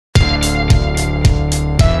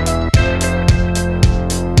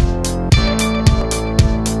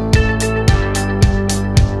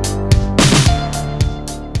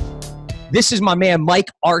This is my man, Mike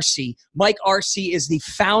Arce. Mike Arce is the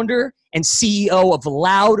founder and CEO of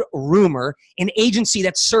Loud Rumor, an agency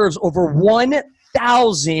that serves over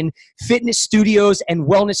 1,000 fitness studios and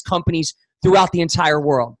wellness companies throughout the entire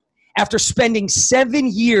world. After spending 7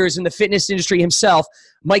 years in the fitness industry himself,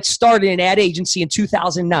 Mike started an ad agency in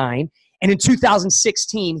 2009, and in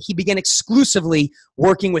 2016, he began exclusively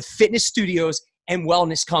working with fitness studios and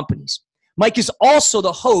wellness companies. Mike is also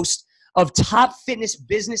the host of top fitness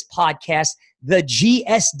business podcast, The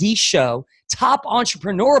GSD Show, top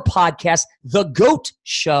entrepreneur podcast, The GOAT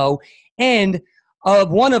Show, and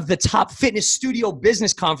one of the top fitness studio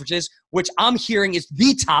business conferences, which I'm hearing is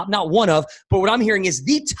the top, not one of, but what I'm hearing is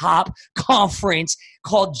the top conference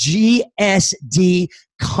called GSD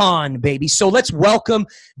Con, baby. So let's welcome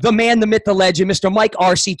the man, the myth, the legend, Mr. Mike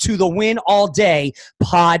Arce, to the Win All Day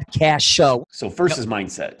podcast show. So first is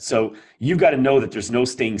mindset. So you've got to know that there's no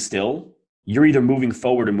staying still. You're either moving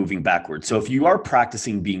forward or moving backward. So if you are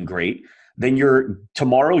practicing being great, then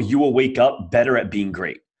tomorrow you will wake up better at being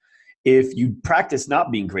great. If you practice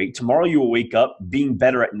not being great, tomorrow you will wake up being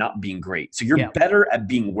better at not being great. So you're better at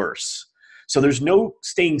being worse. So there's no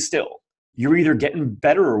staying still. You're either getting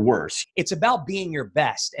better or worse. It's about being your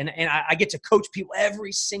best. And I get to coach people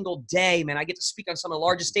every single day, man. I get to speak on some of the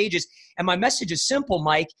largest stages. And my message is simple,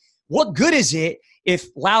 Mike. What good is it if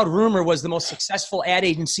Loud Rumor was the most successful ad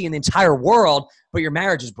agency in the entire world, but your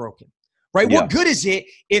marriage is broken? Right? Yeah. What good is it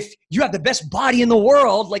if you have the best body in the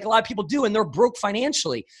world, like a lot of people do, and they're broke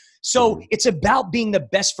financially? So it's about being the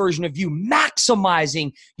best version of you,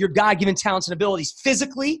 maximizing your God-given talents and abilities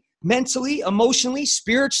physically, mentally, emotionally,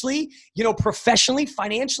 spiritually, professionally,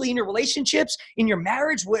 financially, in your relationships, in your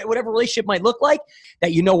marriage, whatever relationship might look like,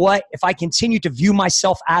 that you know what, if I continue to view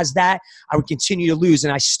myself as that, I would continue to lose.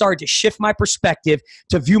 And I started to shift my perspective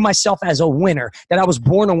to view myself as a winner, that I was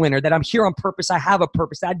born a winner, that I'm here on purpose, I have a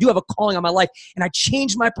purpose, that I do have a calling on my life. And I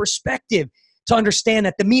changed my perspective to understand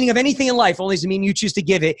that the meaning of anything in life only is the meaning you choose to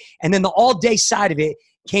give it. And then the all-day side of it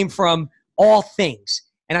came from all things.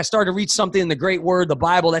 And I started to read something in the great word, the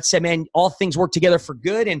Bible, that said, man, all things work together for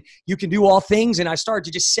good and you can do all things. And I started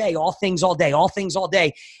to just say all things all day, all things all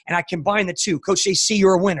day. And I combined the two. Coach JC,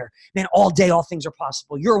 you're a winner. Man, all day, all things are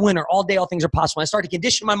possible. You're a winner. All day, all things are possible. And I started to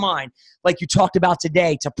condition my mind, like you talked about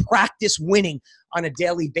today, to practice winning on a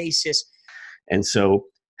daily basis. And so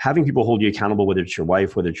having people hold you accountable, whether it's your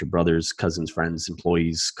wife, whether it's your brothers, cousins, friends,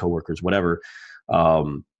 employees, coworkers, whatever,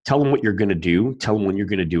 tell them what you're going to do. Tell them when you're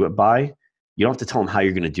going to do it by. You don't have to tell them how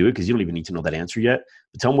you're going to do it because you don't even need to know that answer yet.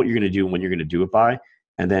 But tell them what you're going to do and when you're going to do it by,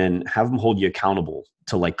 and then have them hold you accountable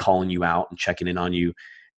to like calling you out and checking in on you,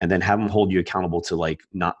 and then have them hold you accountable to like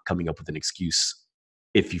not coming up with an excuse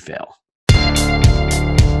if you fail.